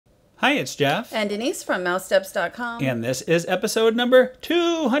Hi, it's Jeff. And Denise from Mousesteps.com. And this is episode number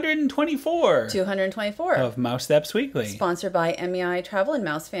 224. 224. Of Mousesteps Weekly. Sponsored by MEI Travel and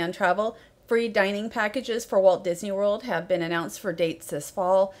Mouse Fan Travel. Free dining packages for Walt Disney World have been announced for dates this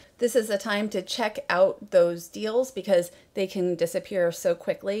fall. This is the time to check out those deals because they can disappear so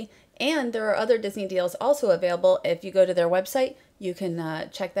quickly. And there are other Disney deals also available. If you go to their website, you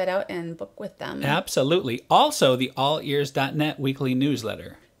can check that out and book with them. Absolutely. Also, the allears.net weekly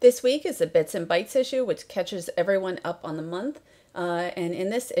newsletter. This week is the Bits and Bytes issue, which catches everyone up on the month. And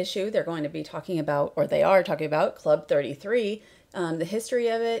in this issue, they're going to be talking about, or they are talking about, Club 33, the history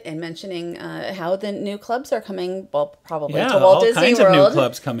of it, and mentioning how the new clubs are coming, well, probably to Walt Disney World. Yeah, all kinds of new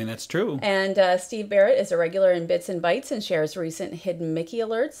clubs coming, that's true. And Steve Barrett is a regular in Bits and Bytes and shares recent hidden Mickey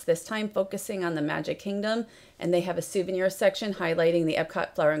alerts, this time focusing on the Magic Kingdom. And they have a souvenir section highlighting the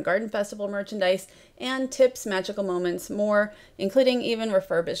Epcot Flower and Garden Festival merchandise and tips, magical moments, more, including even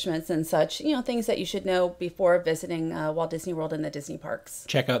refurbishments and such, you know, things that you should know before visiting Walt Disney World and the Disney parks.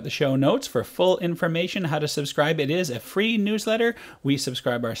 Check out the show notes for full information how to subscribe. It is a free newsletter. We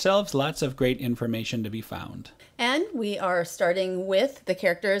subscribe ourselves. Lots of great information to be found. And we are starting with the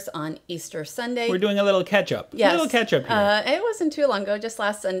characters on Easter Sunday. We're doing a little catch-up. Yes. A little catch-up here. It wasn't too long ago, just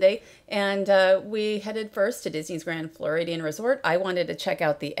last Sunday. And we headed first to Disney's Grand Floridian Resort. I wanted to check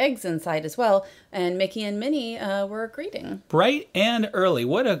out the eggs inside as well. And Mickey and Minnie were greeting. Bright and early.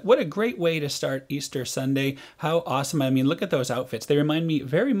 What a great way to start Easter Sunday. How awesome. I mean, look at those outfits. They remind me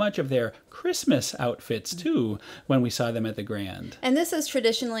very much of their Christmas outfits, too, when we saw them at the Grand. And this is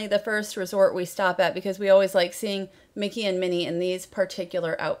traditionally the first resort we stop at because we always like seeing Mickey and Minnie in these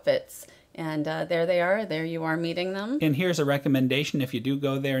particular outfits. And there they are. There you are meeting them. And here's a recommendation. If you do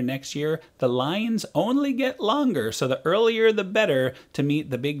go there next year, the lines only get longer. So the earlier, the better to meet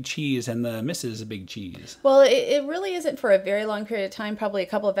the Big Cheese and the Mrs. Big Cheese. Well, it really isn't for a very long period of time, probably a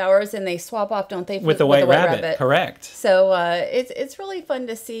couple of hours. And they swap off, don't they? With the White Rabbit. Correct. So it's really fun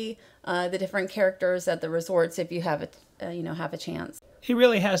to see the different characters at the resorts if you have a chance. It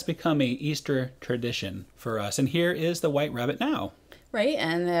really has become a Easter tradition for us. And here is the White Rabbit now. Right,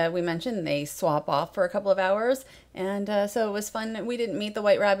 and we mentioned they swap off for a couple of hours, and so it was fun. We didn't meet the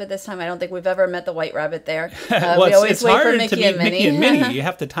White Rabbit this time. I don't think we've ever met the White Rabbit there. Well, we always it's wait hard for Mickey to meet Mickey and Minnie. Minnie. You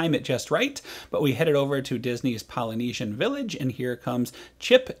have to time it just right. But we headed over to Disney's Polynesian Village, and here comes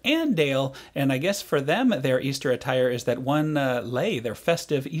Chip and Dale. And I guess for them, their Easter attire is that one lei, their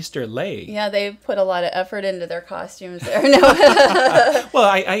festive Easter lei. Yeah, they put a lot of effort into their costumes there. No.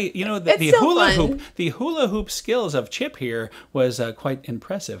 Well, the hula hoop skills of Chip here was quite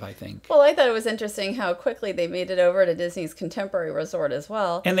impressive, I think. Well, I thought it was interesting how quickly they made it over to Disney's Contemporary Resort as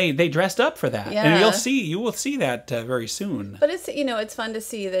well. And they dressed up for that. Yeah. And you will see that very soon. But it's fun to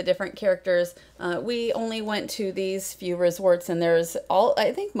see the different characters. We only went to these few resorts, and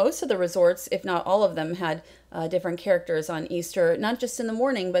I think most of the resorts, if not all of them, had different characters on Easter, not just in the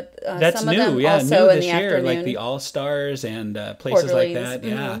morning, but some of them also in the afternoon. Like the All-Stars and places like that.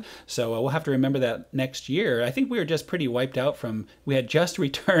 Yeah. Mm-hmm. So we'll have to remember that next year. I think we were just pretty wiped out we had just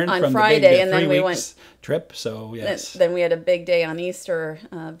returned on from Friday, the big and then 3 we weeks trip. So yes. Then we had a big day on Easter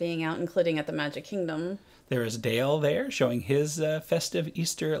being out, including at the Magic Kingdom. There is Dale there showing his festive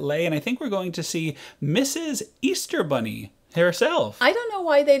Easter lei. And I think we're going to see Mrs. Easter Bunny herself. I don't know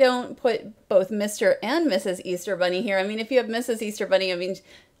why they don't put both Mr. and Mrs. Easter Bunny here. I mean, if you have Mrs. Easter Bunny, I mean,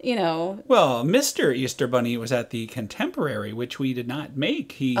 you know. Well, Mr. Easter Bunny was at the Contemporary, which we did not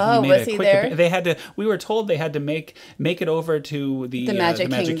make. He made was he there? They had to. We were told they had to make it over to the Magic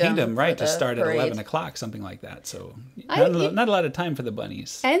Kingdom, right, to start at 11 o'clock, something like that. So not a lot of time for the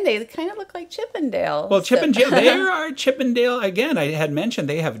bunnies. And they kind of look like Chip and Dale. Well, Chip and Dale, there are Chip and Dale again. I had mentioned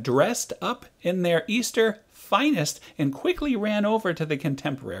they have dressed up in their Easter finest and quickly ran over to the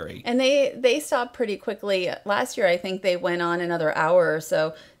Contemporary. And they stopped pretty quickly. Last year, I think they went on another hour or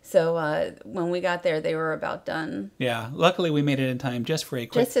so. So when we got there, they were about done. Yeah, luckily we made it in time just for a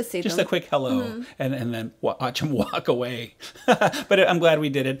quick, a quick hello, and then watch them walk away. But I'm glad we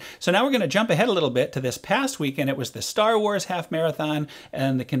did it. So now we're going to jump ahead a little bit to this past weekend. It was the Star Wars Half Marathon,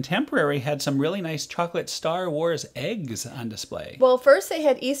 and the Contemporary had some really nice chocolate Star Wars eggs on display. Well, first they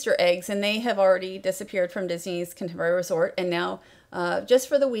had Easter eggs, and they have already disappeared from Disney's Contemporary Resort, and now just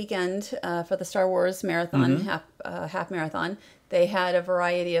for the weekend, for the Star Wars Marathon, half marathon, they had a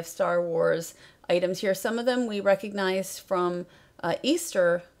variety of Star Wars items here. Some of them we recognized from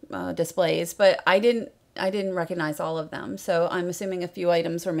Easter displays, but I didn't recognize all of them. So I'm assuming a few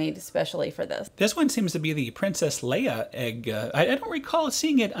items were made especially for this. This one seems to be the Princess Leia egg. I don't recall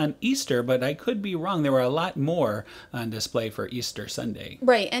seeing it on Easter, but I could be wrong. There were a lot more on display for Easter Sunday.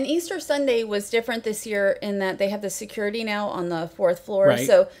 Right, and Easter Sunday was different this year in that they have the security now on the 4th floor, right.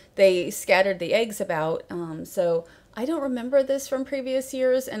 So they scattered the eggs about. So I don't remember this from previous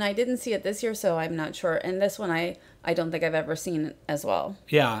years, and I didn't see it this year, so I'm not sure. And this one I don't think I've ever seen as well.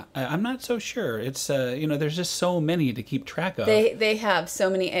 Yeah, I'm not so sure. It's, there's just so many to keep track of. They have so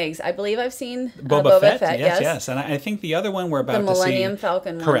many eggs. I believe I've seen Boba Fett. Yes. And I think the other one we're about to see. The Millennium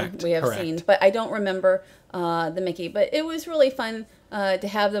Falcon one we have seen. But I don't remember the Mickey. But it was really fun to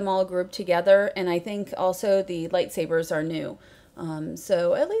have them all grouped together. And I think also the lightsabers are new.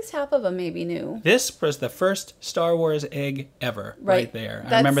 So at least half of them may be new. This was the first Star Wars egg ever, right there.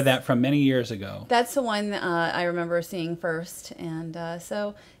 I remember that from many years ago. That's the one I remember seeing first. And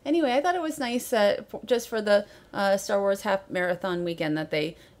so anyway, I thought it was nice that just for the Star Wars half marathon weekend that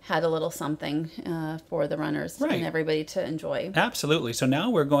they had a little something for the runners and everybody to enjoy. Absolutely. So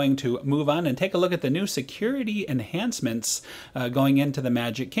now we're going to move on and take a look at the new security enhancements going into the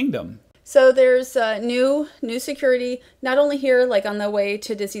Magic Kingdom. So there's new security, not only here, like on the way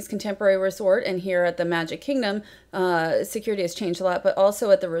to Disney's Contemporary Resort and here at the Magic Kingdom, security has changed a lot, but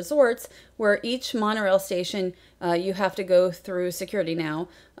also at the resorts where each monorail station, you have to go through security now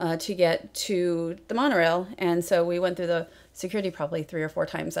to get to the monorail. And so we went through the security probably 3 or 4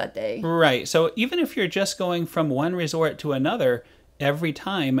 times that day. Right. So even if you're just going from one resort to another, every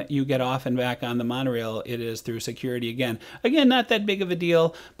time you get off and back on the monorail, it is through security again. Again, not that big of a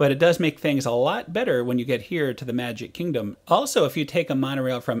deal, but it does make things a lot better when you get here to the Magic Kingdom. Also, if you take a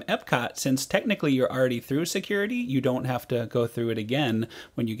monorail from Epcot, since technically you're already through security, you don't have to go through it again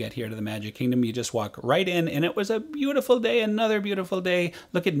when you get here to the Magic Kingdom. You just walk right in, and it was a beautiful day, another beautiful day.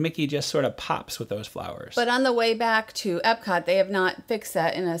 Look at Mickey just sort of pops with those flowers. But on the way back to Epcot, they have not fixed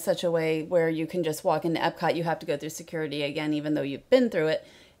that in such a way where you can just walk into Epcot. You have to go through security again, even though you've been through it.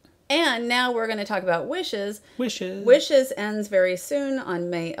 And now we're going to talk about Wishes. Wishes ends very soon on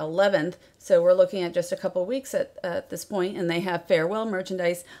May 11th. So we're looking at just a couple weeks at this point, and they have farewell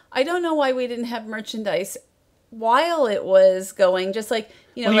merchandise. I don't know why we didn't have merchandise while it was going, just like,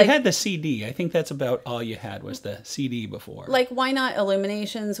 well, you had the CD. I think that's about all you had was the CD before. Like, why not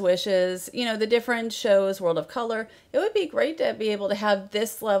Illuminations, Wishes, the different shows, World of Color. It would be great to be able to have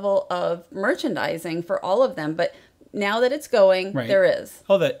this level of merchandising for all of them, but now that it's going, there is.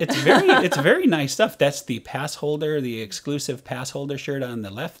 Oh, it's very nice stuff. That's the pass holder, the exclusive pass holder shirt on the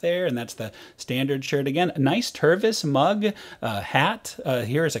left there, and that's the standard shirt again. A nice Tervis mug, hat.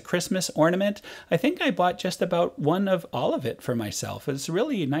 Here is a Christmas ornament. I think I bought just about one of all of it for myself. It's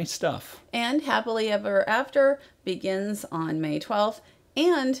really nice stuff. And Happily Ever After begins on May 12th.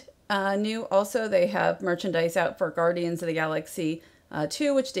 And new also, they have merchandise out for Guardians of the Galaxy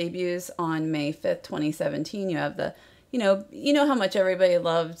 2, which debuts on May 5th, 2017. You have the, you know how much everybody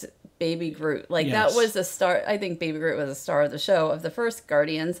loved Baby Groot. Like, that was the star. I think Baby Groot was a star of the show of the first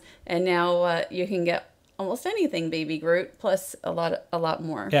Guardians. And now you can get almost anything Baby Groot, plus a lot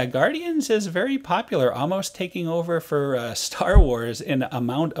more. Yeah, Guardians is very popular, almost taking over for Star Wars in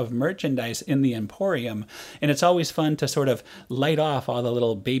amount of merchandise in the Emporium. And it's always fun to sort of light off all the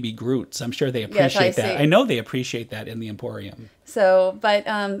little Baby Groots. I'm sure they appreciate that. I know they appreciate that in the Emporium. So, but,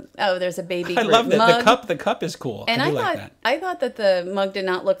 there's a Baby Groot I love that. Mug. The cup is cool. And I thought that the mug did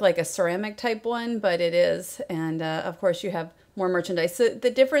not look like a ceramic type one, but it is. And, of course, you have more merchandise. So the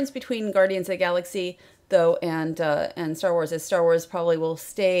difference between Guardians of the Galaxy, though, and Star Wars is Star Wars probably will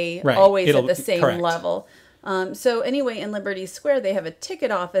stay always at the same level. So anyway, in Liberty Square, they have a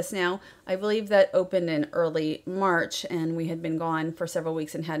ticket office now. I believe that opened in early March, and we had been gone for several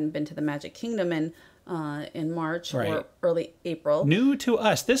weeks and hadn't been to the Magic Kingdom in March or early April. New to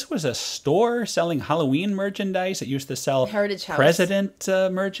us. This was a store selling Halloween merchandise. It used to sell Heritage House President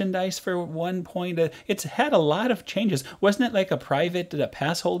merchandise for one point. It's had a lot of changes. Wasn't it like a private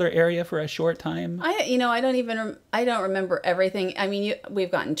pass holder area for a short time? I don't remember everything. I mean,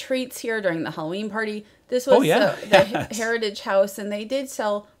 we've gotten treats here during the Halloween party. This was the Heritage House, and they did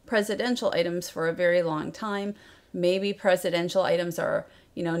sell presidential items for a very long time. Maybe presidential items are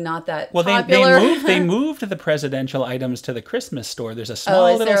not that popular. They moved the presidential items to the Christmas store. There's a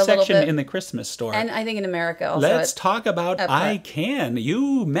small little section in the Christmas store. And I think in America also. Let's talk about iCan.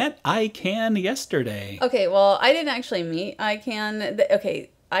 You met iCan yesterday. Okay, well, I didn't actually meet iCan.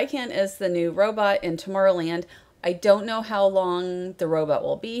 iCan is the new robot in Tomorrowland. I don't know how long the robot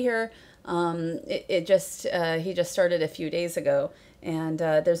will be here. He just started a few days ago. And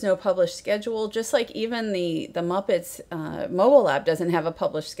there's no published schedule, just like even the Muppets Mobile Lab doesn't have a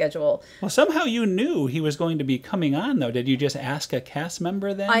published schedule. Well, somehow you knew he was going to be coming on, though. Did you just ask a cast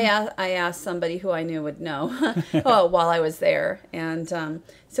member then? I asked somebody who I knew would know while I was there. And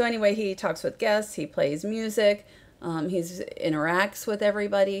so anyway, he talks with guests, he plays music, he interacts with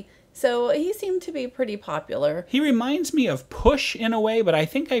everybody. So he seemed to be pretty popular. He reminds me of Push in a way, but I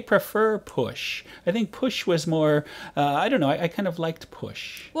think I prefer Push. I think Push was more, I don't know, I kind of liked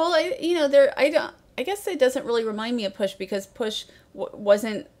Push. Well, I guess it doesn't really remind me of Push because Push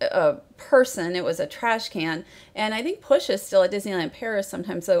wasn't a person, it was a trash can. And I think Push is still at Disneyland Paris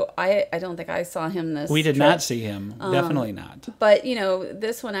sometimes, so I don't think I saw him this We did trip. not see him, definitely not. But,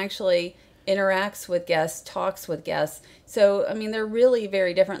 this one actually interacts with guests, talks with guests. So, I mean, they're really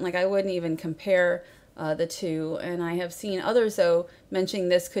very different. Like, I wouldn't even compare the two. And I have seen others, though, mentioning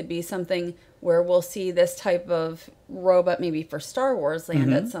this could be something where we'll see this type of robot maybe for Star Wars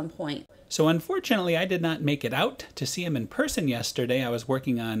Land at some point. So unfortunately, I did not make it out to see him in person yesterday. I was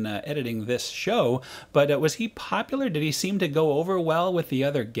working on editing this show, but was he popular? Did he seem to go over well with the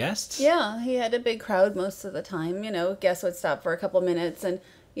other guests? Yeah, he had a big crowd most of the time. Guests would stop for a couple minutes and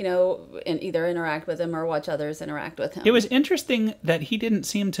and either interact with him or watch others interact with him. It was interesting that he didn't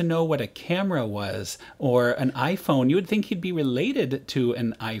seem to know what a camera was or an iPhone. You would think he'd be related to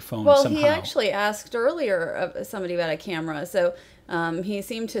an iPhone somehow. He actually asked earlier of somebody about a camera, so he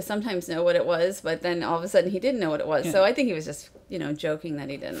seemed to sometimes know what it was, but then all of a sudden he didn't know what it was. Yeah. So I think he was just, joking that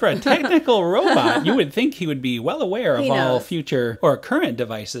he didn't. For a technical robot, you would think he would be well aware of all future or current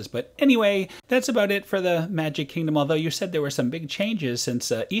devices. But anyway, that's about it for the Magic Kingdom, although you said there were some big changes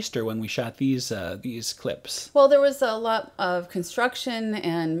since Easter when we shot these clips. Well, there was a lot of construction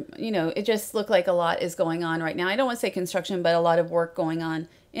and, it just looked like a lot is going on right now. I don't want to say construction, but a lot of work going on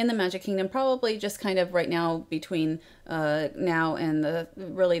in the Magic Kingdom, probably just kind of right now between now and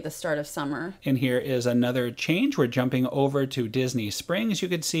the start of summer. And here is another change. We're jumping over to Disney Springs. You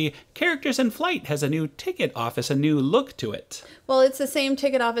could see Characters in Flight has a new ticket office, a new look to it. Well, it's the same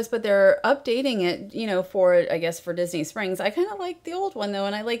ticket office, but they're updating it, for Disney Springs. I kind of like the old one, though,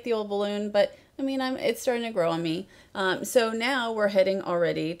 and I like the old balloon, but I mean, it's starting to grow on me. So now we're heading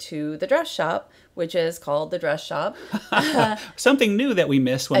already to the dress shop, which is called the Dress Shop. Something new that we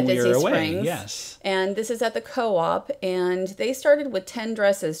missed when we were away. Springs. Yes. And this is at the Co-op, and they started with 10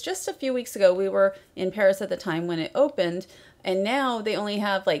 dresses. Just a few weeks ago, we were in Paris at the time when it opened, and now they only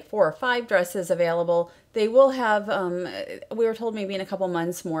have like 4 or 5 dresses available. They will have, we were told maybe in a couple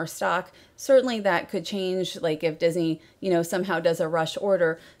months more stock. Certainly that could change, like if Disney, somehow does a rush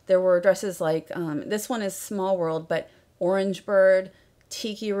order. There were dresses like, this one is Small World, but Orange Bird,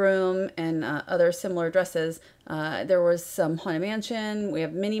 Tiki Room, and other similar dresses. There was some Haunted Mansion. We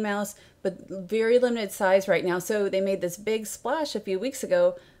have Minnie Mouse, but very limited size right now. So they made this big splash a few weeks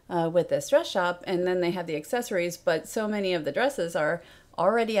ago with this dress shop, and then they have the accessories, but so many of the dresses are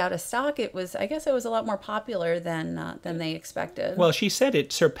already out of stock. I guess it was a lot more popular than they expected. Well, she said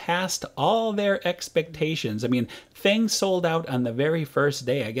it surpassed all their expectations. I mean, things sold out on the very first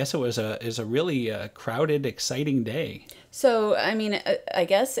day. I guess it was a really crowded, exciting day. So, I mean, I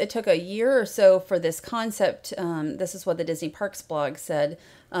guess it took a year or so for this concept, this is what the Disney Parks blog said,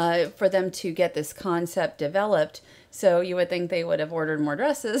 for them to get this concept developed. So you would think they would have ordered more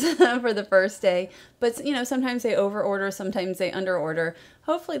dresses for the first day. But, sometimes they overorder, sometimes they underorder.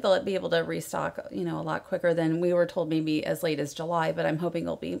 Hopefully they'll be able to restock, a lot quicker than we were told, maybe as late as July. But I'm hoping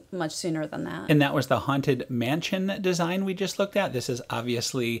it'll be much sooner than that. And that was the Haunted Mansion design we just looked at. This is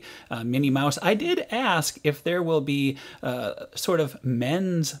obviously Minnie Mouse. I did ask if there will be sort of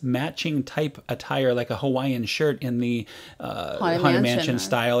men's matching type attire, like a Hawaiian shirt in the Haunted Mansion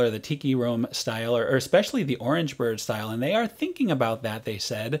style or the Tiki Room style, or especially the Orange Bird style. And they are thinking about that, they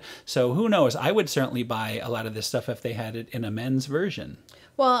said. So who knows? I would certainly buy a lot of this stuff if they had it in a men's version.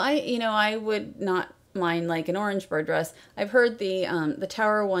 Well, I would not mind like an Orange Bird dress. I've heard the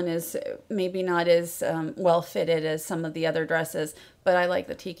Tower one is maybe not as well fitted as some of the other dresses, but I like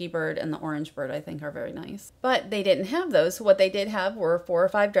the Tiki Bird and the Orange Bird. I think are very nice. But they didn't have those. What they did have were 4 or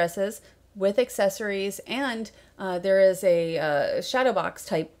 5 dresses with accessories, and there is a shadow box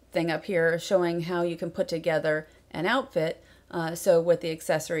type thing up here showing how you can put together an outfit. So with the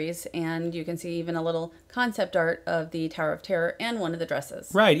accessories, and you can see even a little concept art of the Tower of Terror and one of the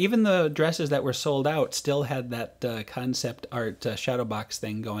dresses. Right, even the dresses that were sold out still had that concept art shadow box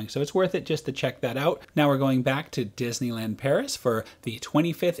thing going, so it's worth it just to check that out. Now we're going back to Disneyland Paris for the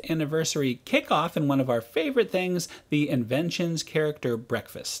 25th anniversary kickoff, and one of our favorite things, the Inventions character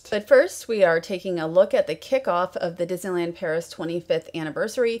breakfast. But first, we are taking a look at the kickoff of the Disneyland Paris 25th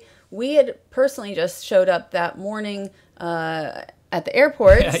anniversary. We had personally just showed up that morning at the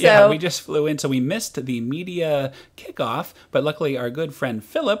airport. Yeah, we just flew in, so we missed the media kickoff, but luckily our good friend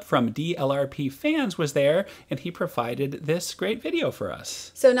Philip from DLRP Fans was there, and he provided this great video for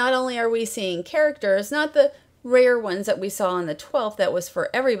us. So not only are we seeing characters, not the rare ones that we saw on the 12th that was for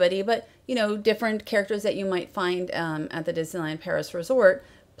everybody, but, you know, different characters that you might find at the Disneyland Paris Resort,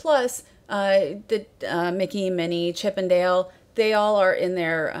 plus the Mickey, Minnie, Chip and Dale. They all are in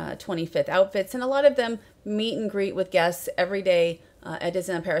their 25th outfits, and a lot of them meet and greet with guests every day at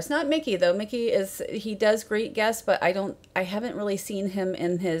Disneyland Paris. Not Mickey though. Mickey he does greet guests, but I haven't really seen him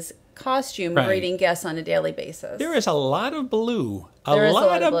in his costume greeting guests on a daily basis. There is a lot of blue. A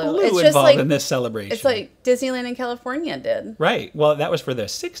lot of blue it's involved in this celebration. It's like Disneyland in California did. Right. Well, that was for the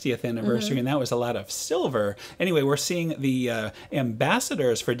 60th anniversary, and that was a lot of silver. Anyway, we're seeing the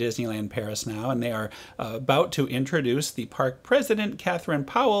ambassadors for Disneyland Paris now, and they are about to introduce the park president, Catherine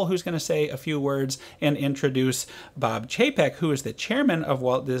Powell, who's going to say a few words, and introduce Bob Chapek, who is the chairman of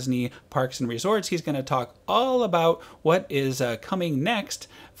Walt Disney Parks and Resorts. He's going to talk all about what is coming next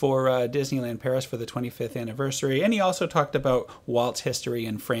for Disneyland Paris for the 25th anniversary, and he also talked about Walt's history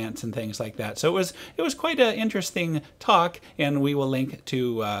in France and things like that. So it was quite an interesting talk, and we will link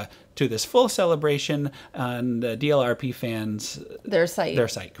to this full celebration on the DLRP Fans their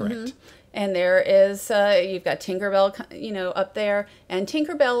site. Correct. And there is, you've got Tinkerbell, you know, up there. And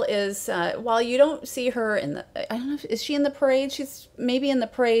Tinkerbell is, while you don't see her in the, I don't know, is she in the parade? She's maybe in the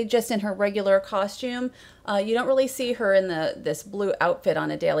parade just in her regular costume. You don't really see her in this blue outfit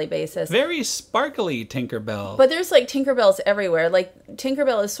on a daily basis. Very sparkly Tinkerbell. But there's like Tinkerbells everywhere. Like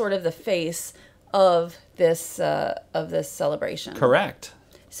Tinkerbell is sort of the face of this celebration. Correct.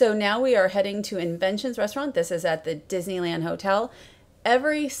 So now we are heading to Inventions restaurant. This is at the Disneyland Hotel.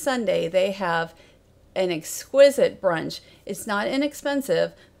 Every Sunday they have an exquisite brunch. It's not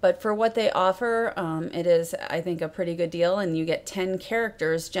inexpensive, but for what they offer, it is, I think, a pretty good deal. And you get 10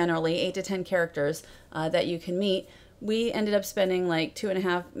 characters, generally 8 to 10 characters that you can meet. We ended up spending like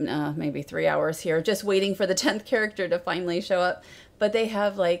 2.5, maybe 3 hours here, just waiting for the 10th character to finally show up. But they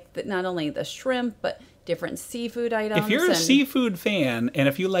have like not only the shrimp, but different seafood items. If you're a seafood fan and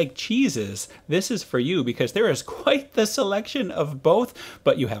if you like cheeses, this is for you, because there is quite the selection of both.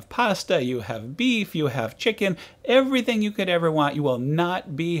 But you have pasta, you have beef, you have chicken, everything you could ever want. You will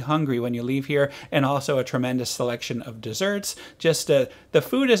not be hungry when you leave here, and also a tremendous selection of desserts. Just the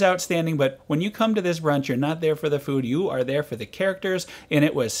food is outstanding, but when you come to this brunch, you're not there for the food, you are there for the characters, and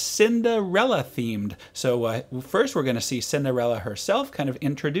it was Cinderella themed. So first we're going to see Cinderella herself kind of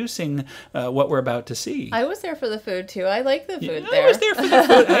introducing what we're about to see. I was there for the food too. I like the food there. I was there for the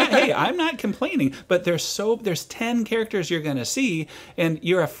food. Hey, I'm not complaining, but there's 10 characters you're going to see, and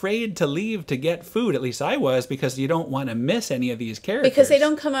you're afraid to leave to get food. At least I was, because you don't want to miss any of these characters. Because they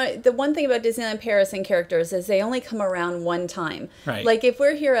don't come out. The one thing about Disneyland Paris and characters is they only come around one time. Right. Like if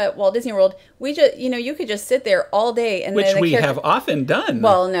we're here at Walt Disney World, we just, you know, you could just sit there all day, and which we have often done.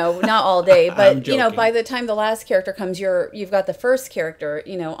 Well, no, not all day, but you know, by the time the last character comes, you've got the first character,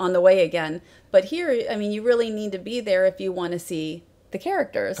 you know, on the way again. But here, I mean, you really need to be there if you want to see the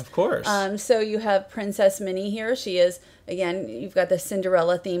characters. Of course. So you have Princess Minnie here. She is, again, you've got the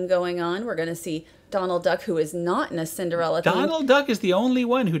Cinderella theme going on. We're going to see Donald Duck, who is not in a Cinderella theme. Donald Duck is the only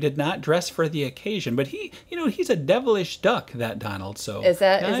one who did not dress for the occasion, but he, you know, he's a devilish duck, that Donald. So is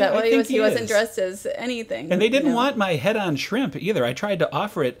that what he was? He wasn't dressed as anything. And they didn't want my head-on shrimp either. I tried to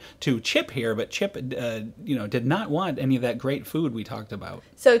offer it to Chip here, but Chip, you know, did not want any of that great food we talked about.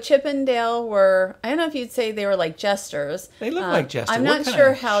 So Chip and Dale were, I don't know if you'd say they were like jesters. They look like jesters. I'm not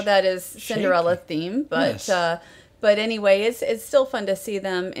sure how that is Cinderella theme, but. Yes. But anyway, it's still fun to see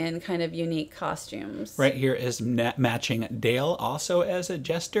them in kind of unique costumes. Right here is matching Dale also as a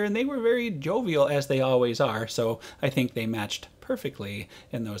jester, and they were very jovial, as they always are. So I think they matched perfectly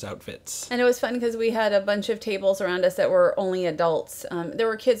in those outfits. And it was fun because we had a bunch of tables around us that were only adults. There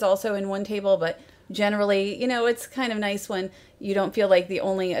were kids also in one table, but generally, you know, it's kind of nice when you don't feel like the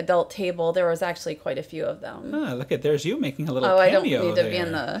only adult table. There was actually quite a few of them. Ah, look at, there's you making a little cameo. I don't need to be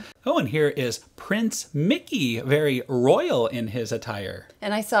in the... Oh, and here is Prince Mickey, very royal in his attire.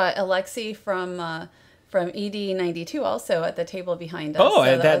 And I saw Alexi from ED92 also at the table behind us. Oh,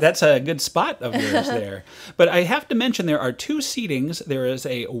 so that's a good spot of yours there. But I have to mention there are two seatings. There is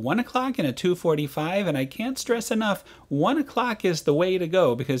a 1 o'clock and a 2:45, and I can't stress enough, 1 o'clock is the way to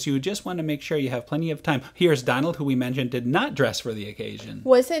go because you just want to make sure you have plenty of time. Here's Donald, who we mentioned did not dress for the occasion.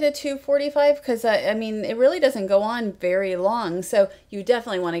 Was it a 2:45? Because, I mean, it really doesn't go on very long, so you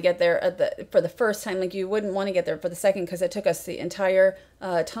definitely want to get there for the first time. Like, you wouldn't want to get there for the second because it took us the entire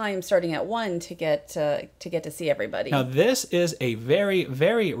time starting at 1 to get to get to see everybody. Now, this is a very,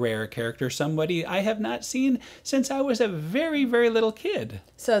 very rare character, somebody I have not seen since I was a very, very little kid.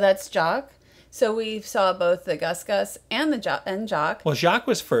 So that's Jock. So we saw both the Gus Gus and Jock. Well, Jacques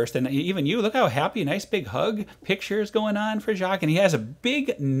was first, and even you, look how happy, nice big hug pictures going on for Jacques. And he has a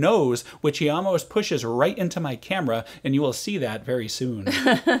big nose, which he almost pushes right into my camera, and you will see that very soon.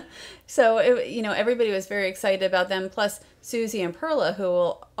 So, everybody was very excited about them, plus Susie and Perla, who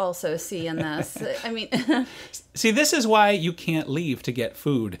we'll also see in this. I mean... See, this is why you can't leave to get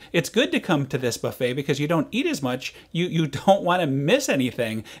food. It's good to come to this buffet because you don't eat as much. You don't want to miss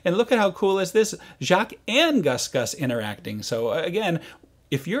anything. And look at how cool is this. Jacques and Gus Gus interacting. So, again...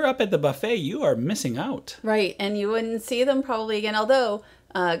 if you're up at the buffet, you are missing out. Right, and you wouldn't see them probably again, although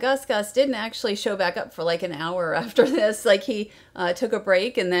Gus Gus didn't actually show back up for like an hour after this. Like he took a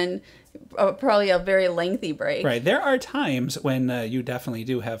break and then probably a very lengthy break. Right, there are times when you definitely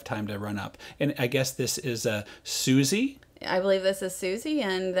do have time to run up. And I guess this is Susie. I believe this is Susie,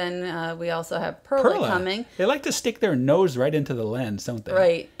 and then we also have Perla coming. They like to stick their nose right into the lens, don't they?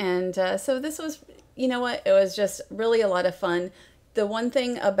 Right, and so this was, you know what, it was just really a lot of fun. The one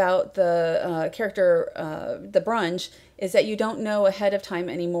thing about the the brunch, is that you don't know ahead of time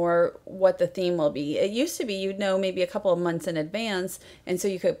anymore what the theme will be. It used to be you'd know maybe a couple of months in advance, and so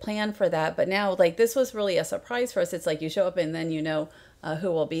you could plan for that. But now, like, this was really a surprise for us. It's like you show up and then you know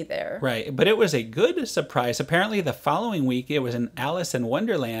who will be there. Right, but it was a good surprise. Apparently, the following week, it was an Alice in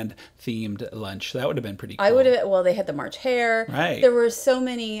Wonderland themed lunch. So that would have been pretty cool. I would have, well, they had the March Hare. Right. There were so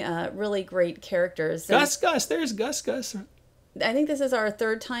many really great characters. Gus Gus, there's Gus Gus. I think this is our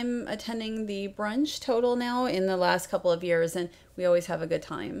third time attending the brunch total now in the last couple of years, and we always have a good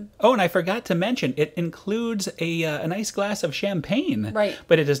time. Oh, and I forgot to mention, it includes a nice glass of champagne. Right.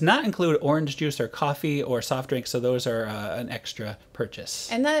 But it does not include orange juice or coffee or soft drinks, so those are an extra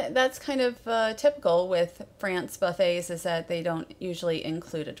purchase. And that's kind of typical with France buffets, is that they don't usually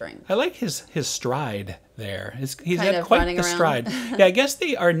include a drink. I like his stride there. He's kind got of quite the stride. Yeah, I guess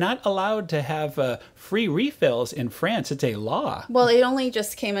they are not allowed to have free refills in France. It's a law. Well, it only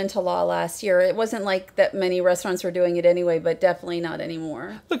just came into law last year. It wasn't like that many restaurants were doing it anyway, but definitely not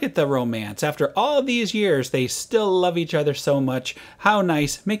anymore. Look at the romance. After all these years, they still love each other so much. How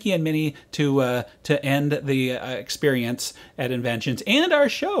nice, Mickey and Minnie, to end the experience at Inventions and our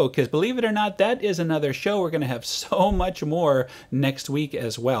show, because believe it or not, that is another show. We're going to have so much more next week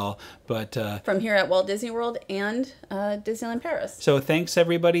as well. But from here at Walt Disney World and Disneyland Paris. So thanks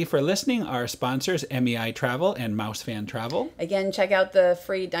everybody for listening. Our sponsors, MEI Travel and Mouse Fan Travel. Again, check out the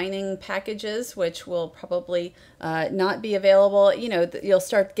free dining packages, which will probably not be available. You know, you'll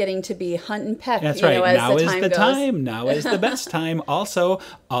start getting to be hunt and peck. That's right. As now the is time the goes. time. Now is the best time. Also,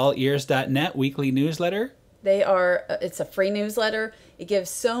 allears.net weekly newsletter. It's a free newsletter. It gives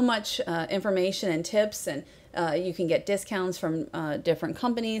so much information and tips, and you can get discounts from different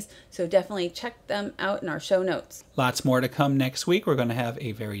companies. So definitely check them out in our show notes. Lots more to come next week. We're going to have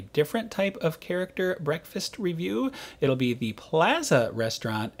a very different type of character breakfast review. It'll be the Plaza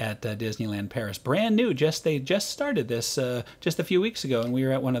restaurant at Disneyland Paris. Brand new. They just started this just a few weeks ago, and we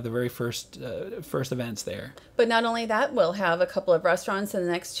were at one of the very first events there. But not only that, we'll have a couple of restaurants in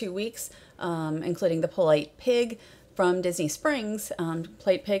the next 2 weeks, including the Polite Pig from Disney Springs.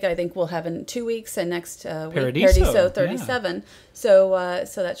 Polite Pig, I think we'll have in 2 weeks, and next week, Paradiso 37. Yeah.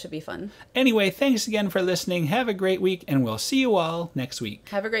 So that should be fun. Anyway, thanks again for listening. Have a great week, and we'll see you all next week.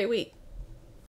 Have a great week.